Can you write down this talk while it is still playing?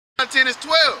10 is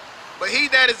 12. But he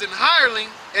that is an hireling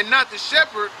and not the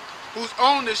shepherd, whose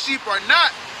own the sheep are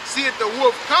not, seeth the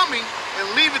wolf coming, and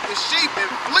leaveth the sheep, and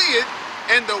fleeth,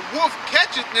 and the wolf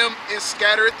catcheth them, and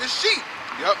scattereth the sheep.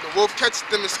 Yep, the wolf catcheth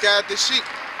them and scattereth the sheep.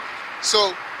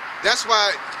 So that's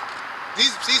why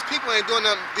these people ain't doing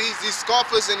nothing. These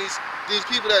scoffers and these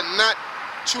people that are not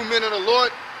true men of the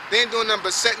Lord, they ain't doing nothing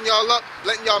but setting y'all up,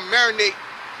 letting y'all marinate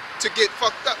to get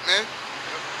fucked up, man.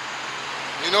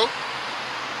 You know?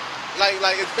 Like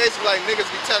it's basically like niggas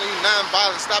be telling you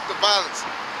non-violence, stop the violence.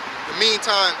 In the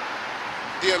meantime,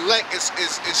 the elect is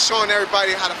showing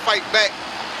everybody how to fight back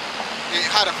and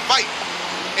how to fight.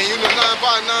 And you know,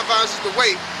 non-violence is the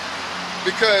way,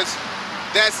 because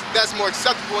that's more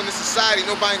acceptable in this society.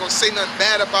 Nobody gonna say nothing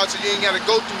bad about you. You ain't gotta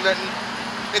go through nothing.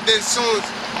 And then as soon as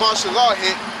martial law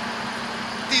hit,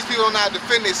 these people don't know how to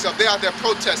defend themselves. They out there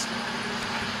protesting.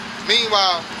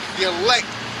 Meanwhile, the elect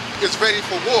is ready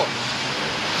for war.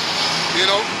 You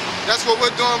know, that's what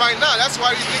we're doing right now. That's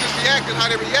why these niggas reacting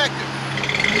how they reacting,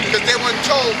 because they weren't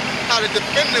told how to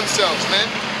defend themselves, man.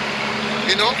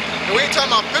 You know, and we ain't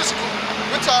talking about physical.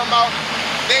 We're talking about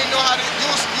they ain't know how to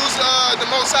use the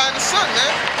Most High and the Son,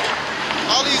 man.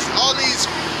 All these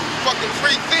fucking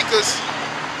free thinkers,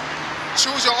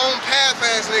 choose your own path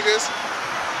ass niggas,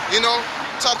 you know,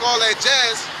 talk all that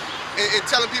jazz and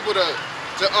telling people to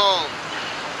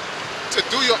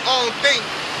do your own thing.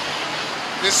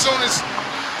 As soon as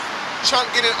Trump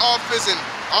get in office and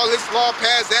all this law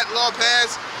passed, that law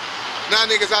passed, now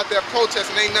niggas out there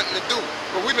protesting, ain't nothing to do.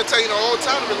 But we've been telling you the whole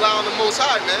time to rely on the Most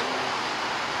High, man.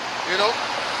 You know?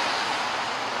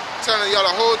 Telling y'all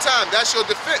the whole time, that's your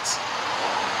defense.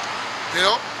 You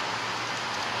know?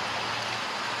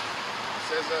 It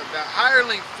says the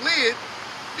hireling fleeth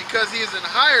because he is an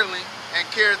hireling and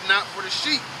careth not for the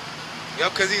sheep.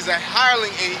 Yep, because he's a hireling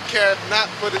and he careth not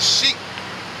for the sheep.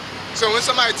 So when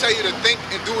somebody tell you to think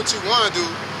and do what you want to do,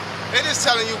 they're just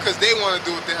telling you because they want to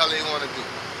do what the hell they want to do.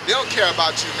 They don't care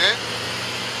about you, man.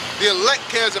 The elect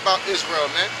cares about Israel,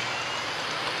 man.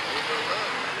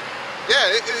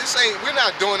 Yeah, it's ain't, we're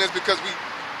not doing this because we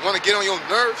want to get on your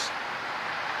nerves.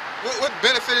 What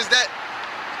benefit is that?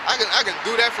 I can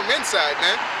do that from inside,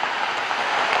 man.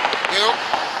 You know,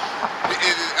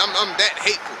 I'm that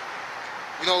hateful.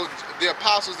 You know, the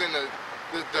apostles and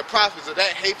the prophets are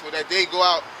that hateful that they go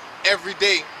out every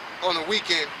day on the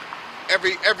weekend,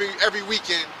 every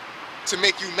weekend, to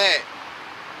make you mad,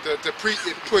 to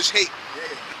push hate.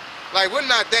 Like, we're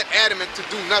not that adamant to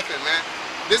do nothing, man.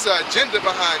 There's an agenda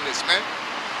behind this, man.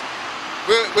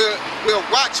 We're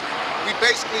watchmen.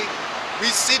 We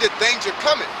see the danger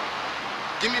coming.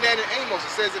 Give me that in Amos.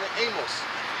 It says it in Amos.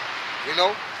 You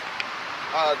know,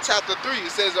 chapter 3.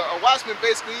 It says a watchman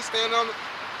basically he's standing on,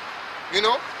 you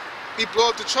know, he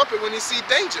blow up the trumpet when he see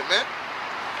danger, man.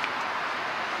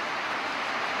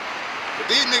 But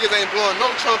these niggas ain't blowing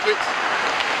no trumpets.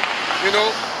 You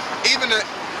know, even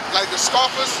like the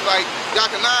scoffers, like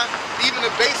Yakanai, even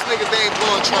the base niggas, they ain't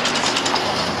blowing trumpets.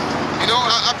 You know,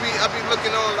 I be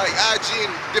looking on like IG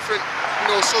and different, you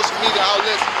know, social media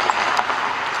outlets.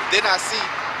 Then I see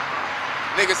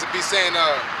niggas that be saying,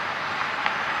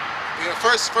 you know,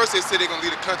 first they say they gonna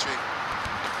leave the country,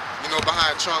 you know,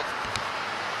 behind Trump.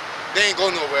 They ain't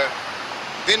go nowhere.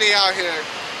 Then they out here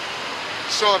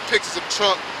showing pictures of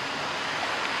Trump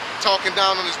talking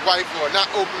down on his wife or not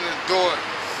opening the door.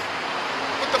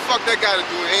 What the fuck that got to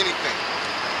do with anything?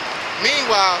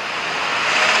 Meanwhile,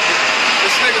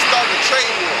 this nigga starting a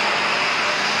trade war.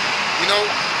 You know?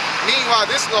 Meanwhile,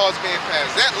 this law is being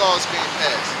passed. That law is being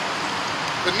passed.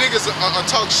 The niggas are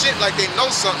talk shit like they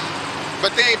know something,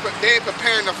 but they ain't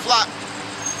preparing the flock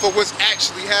for what's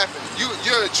actually happening.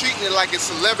 You're treating it like it's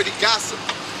celebrity gossip.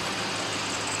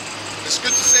 The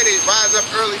scriptures say they rise up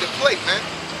early to play, man.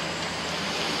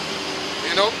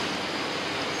 You know?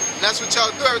 And that's what y'all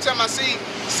do. Every time I see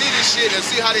this shit and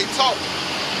see how they talk,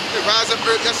 they rise up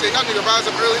early. I say, y'all nigga rise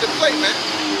up early to play, man.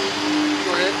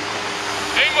 Go ahead.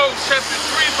 Amos chapter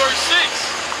 3, verse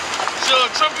 6. Shall a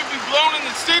trumpet be blown in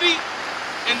the city,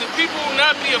 and the people will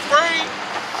not be afraid?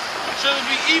 Shall it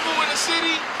be evil in the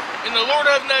city, and the Lord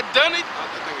have not done it? I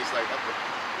think it's like up a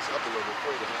little bit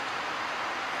further, man.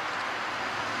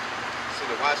 See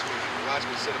the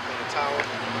watchman sit up on the tower.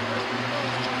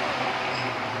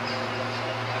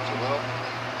 Well,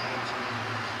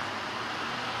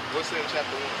 what's in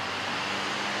chapter 1?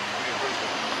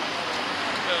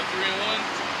 3 and 1.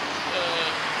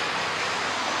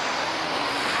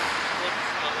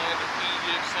 From the land of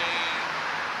Egypt, saying,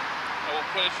 I will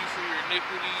punish you for your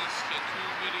iniquities. Can two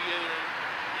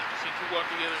walk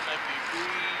together and not be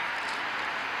agreed?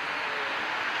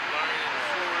 Lion in the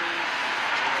forest.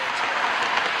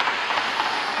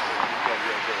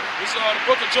 This is the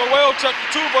book of Joel, chapter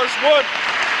 2, verse 1.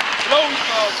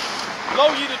 Blow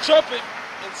ye the trumpet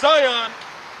in Zion,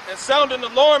 and sound an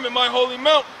alarm in my holy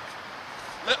mountain.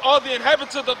 Let all the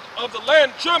inhabitants of the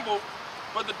land tremble,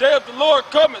 for the day of the Lord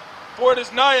cometh, for it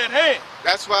is nigh at hand.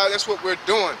 That's what we're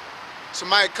doing.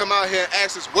 Somebody come out here and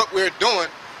ask us what we're doing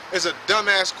is a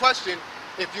dumbass question.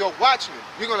 If you're a watchman,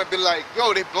 you're gonna be like,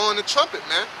 yo, they blowing the trumpet,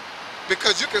 man.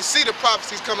 Because you can see the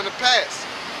prophecies coming to pass.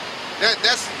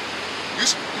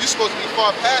 You're supposed to be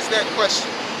far past that question.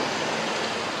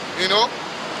 You know?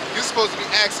 You're supposed to be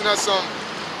asking us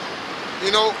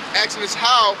asking us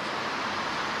how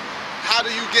do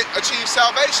you achieve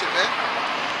salvation, man?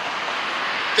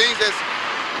 Things that's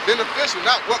beneficial,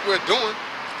 not what we're doing.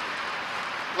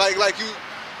 Like you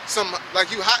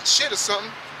hot shit or something.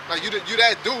 Like you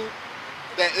that dude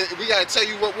that we gotta tell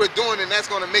you what we're doing, and that's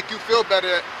gonna make you feel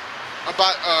better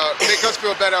about make us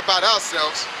feel better about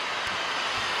ourselves.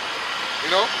 You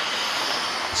know?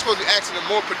 You're supposed to be asking a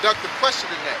more productive question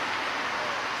than that.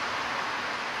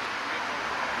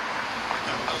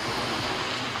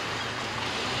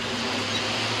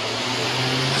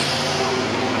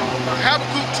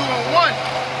 Habakkuk 2:1.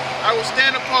 I will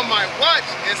stand upon my watch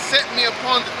and set me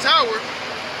upon the tower,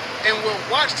 and will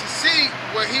watch to see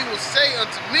what he will say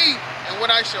unto me, and what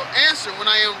I shall answer when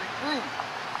I am reproved.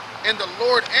 And the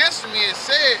Lord answered me and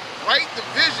said, write the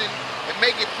vision and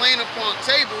make it plain upon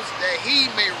tables, that he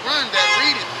may run that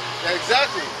readeth. Yeah,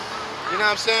 exactly. You know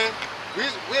what I'm saying?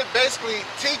 We're basically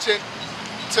teaching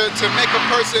to make a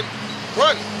person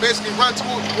run. Basically run to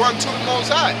the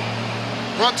Most High.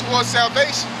 Run towards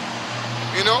salvation.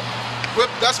 You know?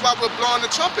 That's why we're blowing the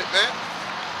trumpet, man.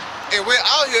 And we're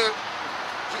out here,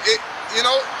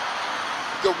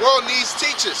 the world needs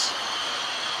teachers.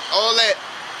 All that,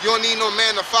 you don't need no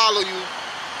man to follow you.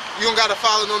 You don't got to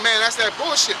follow no man. That's that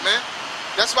bullshit, man.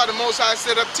 That's why the Most High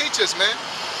set up teachers, man.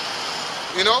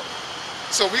 You know?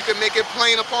 So we can make it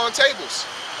plain upon tables.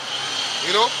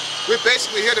 You know? We're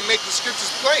basically here to make the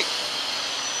scriptures plain.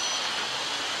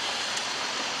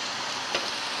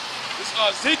 This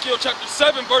Ezekiel chapter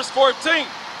 7, verse 14.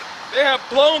 They have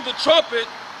blown the trumpet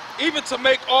even to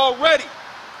make all ready,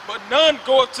 but none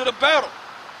goeth to the battle.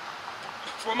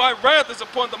 For my wrath is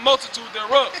upon the multitude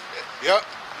thereof. Yep.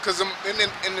 Because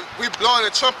we blowing the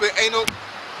trumpet,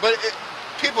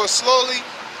 people are slowly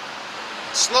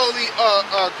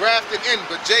grafted in.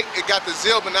 But Jake, it got the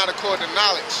zeal, but not according to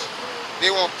knowledge.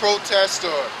 They want protest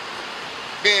or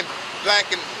being black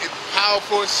and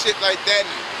powerful and shit like that,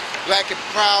 and black and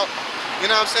proud. You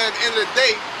know what I'm saying? At the end of the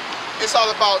day, it's all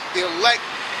about the elect.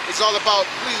 It's all about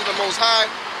pleasing the Most High.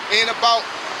 It ain't about,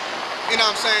 you know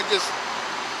what I'm saying, just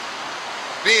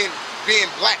being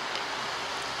black.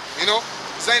 You know?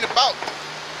 This ain't about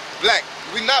black.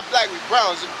 We not black, we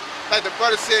browns. Like the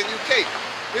brother said in UK.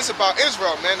 It's about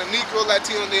Israel, man. The Negro,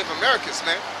 Latino, Native Americans,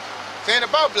 man. It ain't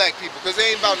about black people, because it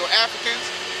ain't about no Africans.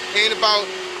 It ain't about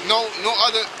no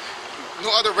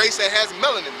other race that has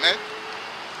melanin, man.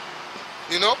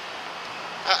 You know?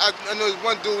 I know this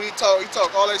one dude, he talk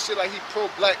all that shit like he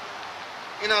pro-black.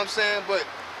 You know what I'm saying? But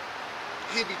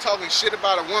he be talking shit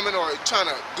about a woman, or trying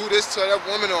to do this to that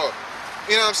woman, or,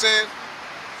 you know what I'm saying?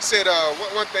 He said,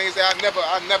 one thing is that I never,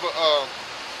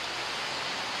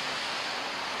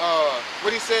 what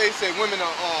he say? He say women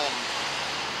are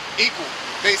equal,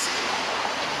 basically.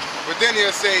 But then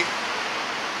he'll say,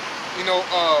 you know,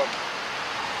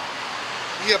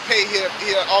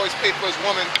 he'll always pay for his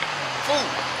woman food.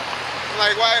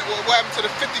 Like, what happened to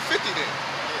the 50-50 then?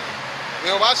 You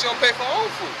know, why she don't pay for her own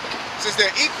food? Since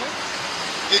they're equal,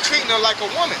 you're treating her like a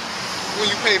woman when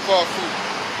you pay for her food.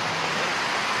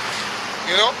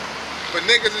 You know? But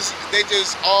niggas, they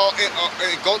just all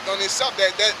engulfed on themselves.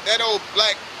 That old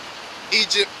black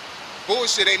Egypt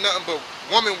bullshit ain't nothing but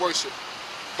woman worship.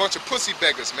 Bunch of pussy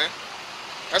beggars, man.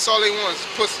 That's all they want is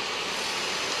pussy.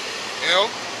 You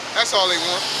know? That's all they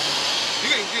want.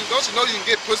 Don't you know you can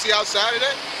get pussy outside of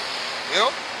that? You know?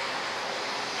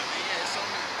 Yeah, so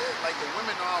like the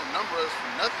women don't outnumber us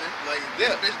for nothing. Like,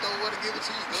 yeah. This bitch don't want to give it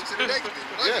to you, go to the next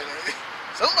bitch. Yeah.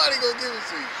 Somebody gonna give it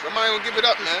to you. Somebody gonna give it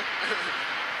up, man.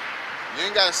 You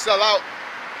ain't gotta sell out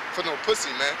for no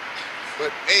pussy, man.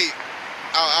 But hey,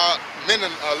 our men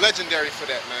are legendary for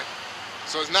that, man.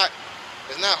 So it's not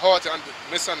hard to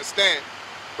misunderstand.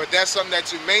 But that's something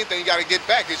that your main thing you gotta get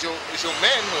back is your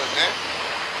manhood, man.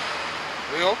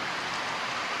 You know?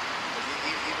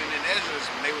 Even in Ezra's,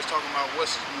 when they was talking about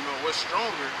what's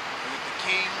stronger, is it the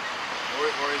king, or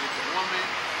is it the woman,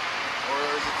 or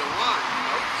is it the wine? You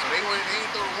know? So they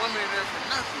ain't throw the woman in there for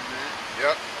nothing, man.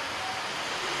 Yep.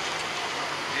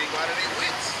 They go out of their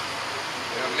wits.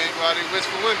 Yeah, men go out of their wits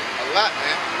for women. A lot,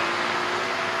 man.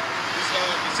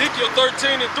 This Ezekiel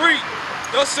 13:3.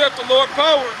 Thus saith the Lord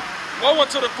power, woe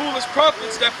unto the foolish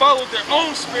prophets that follow their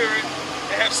own spirit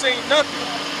and have seen nothing.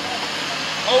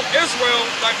 O Israel,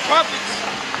 thy prophets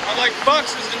are like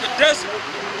foxes in the desert.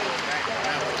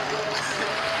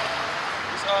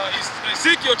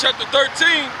 Ezekiel chapter 13,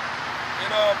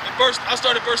 and I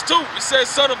start at verse 2. It says,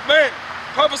 Son of man,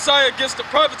 prophesy against the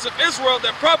prophets of Israel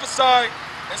that prophesy,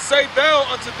 and say thou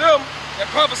unto them that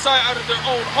prophesy out of their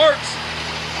own hearts,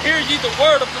 hear ye the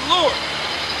word of the Lord.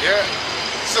 Yeah.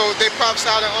 So they prophesy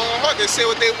out of their own heart. They say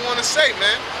what they want to say,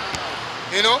 man.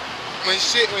 You know, when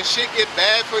shit get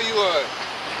bad for you, or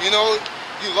you know,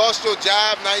 you lost your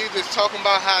job, now you just talking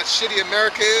about how shitty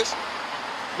America is.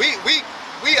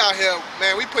 We out here,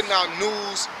 man, we putting out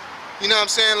news, you know what I'm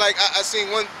saying? Like, I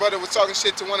seen one brother was talking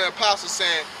shit to one of the apostles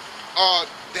saying,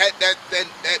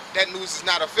 that news is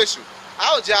not official.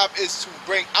 Our job is to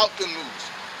bring out the news.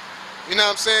 You know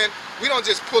what I'm saying? We don't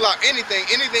just pull out anything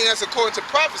that's according to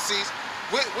prophecies,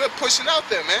 we're pushing out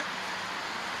there, man.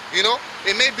 You know,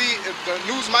 it may be, the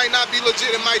news might not be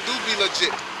legit, it might do be legit.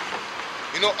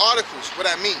 You know, articles, what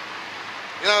I mean.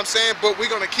 You know what I'm saying? But we're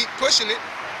gonna keep pushing it.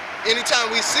 Anytime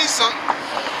we see something,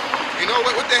 you know,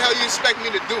 what the hell you expect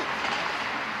me to do?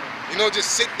 You know,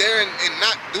 just sit there and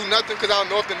not do nothing because I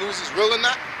don't know if the news is real or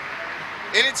not?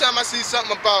 Anytime I see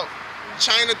something about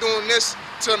China doing this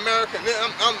to America,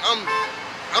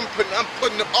 I'm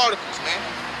putting up articles, man.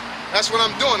 That's what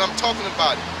I'm doing. I'm talking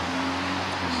about it.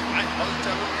 I was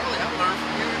telling you earlier, I learned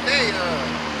from you today,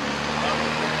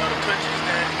 other countries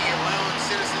that he allowing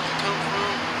citizens to come from.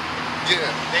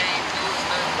 Yeah. They ain't doing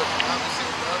nothing but obviously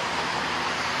with the other.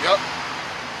 Yup.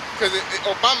 Because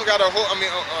Obama got a whole,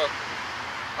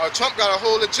 Trump got a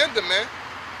whole agenda, man.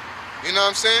 You know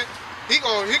what I'm saying? He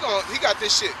got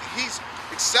this shit. He's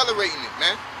accelerating it,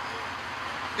 man.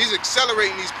 He's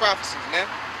accelerating these prophecies, man.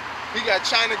 He got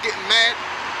China getting mad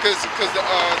because the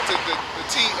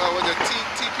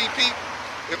TPP,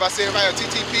 if I say it right, or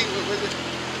TTP, what is it?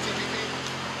 TPP?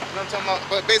 You know what I'm talking about?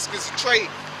 But basically it's a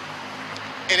trade.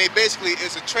 And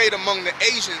it's a trade among the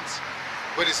Asians,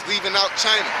 but it's leaving out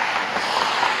China.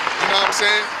 You know what I'm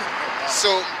saying?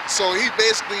 So he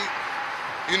basically,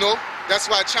 you know, that's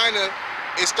why China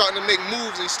is starting to make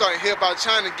moves, and starting to hear about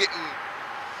China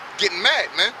getting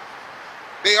mad, man.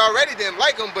 They already didn't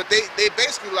like them, but they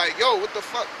basically like, yo, what the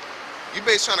fuck? You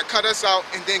basically trying to cut us out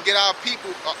and then get our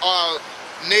people, our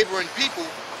neighboring people,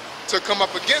 to come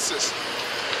up against us.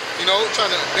 You know,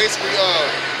 trying to basically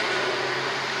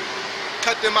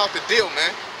cut them out the deal,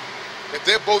 man. If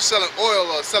they're both selling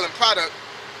oil or selling product,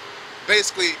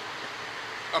 basically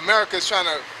America's trying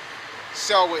to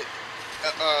sell with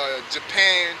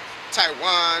Japan,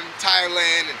 Taiwan,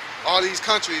 Thailand, and all these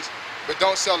countries, but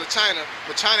don't sell to China.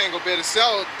 But China ain't gonna be able to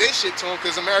sell their shit to them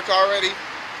because America already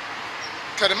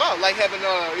cut them out. Like having,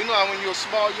 you know how when you're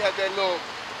small, you have that little,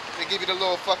 they give you the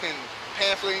little fucking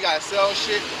pamphlet, you gotta sell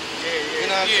shit. You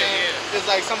know what I'm saying? Yeah. It's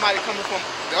like somebody coming from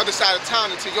the other side of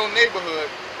town into your neighborhood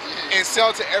and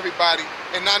sell to everybody,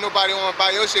 and not nobody want to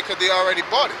buy your shit because they already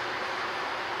bought it.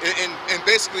 And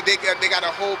basically they got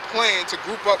a whole plan to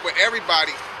group up with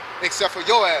everybody except for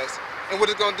your ass. And what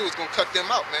it's gonna do is gonna cut them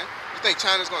out, man. You think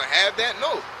China's gonna have that?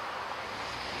 No.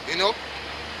 You know?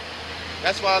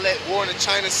 That's why I let war in the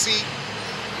China Sea,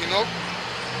 you know?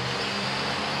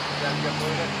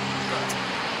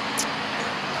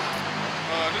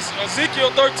 This is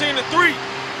Ezekiel 13:3.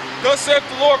 Thus saith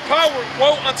the Lord power,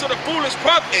 woe unto the foolish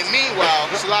prophets. And meanwhile,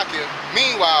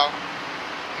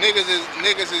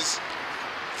 niggas is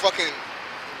fucking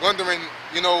wondering,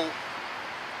 you know,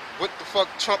 what the fuck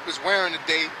Trump is wearing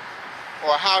today,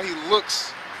 or how he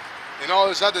looks, and all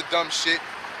this other dumb shit,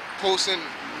 posting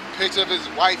picture of his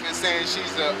wife and saying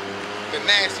she's the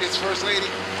nastiest first lady.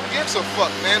 Who gives a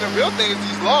fuck, man? The real thing is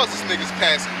these laws this nigga's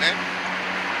passing, man.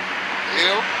 You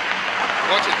know?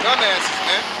 Bunch of dumbasses,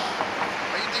 man.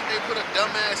 Why you think they put a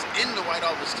dumbass in the White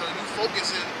Office? Because you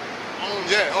focusing on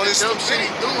on this dumb shit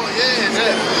he's doing. Yeah.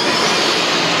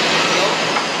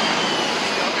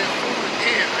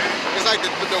 It's like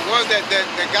the ones that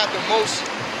got the most,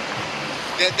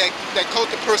 that cult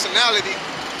of personality,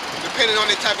 depending on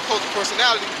their type of cult of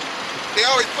personality, they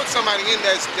always put somebody in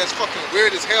that's fucking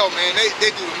weird as hell, man.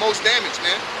 They do the most damage,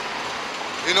 man.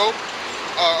 You know,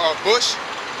 Bush,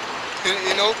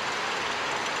 you know,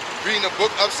 reading a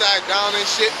book upside down and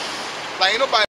shit. Like, ain't nobody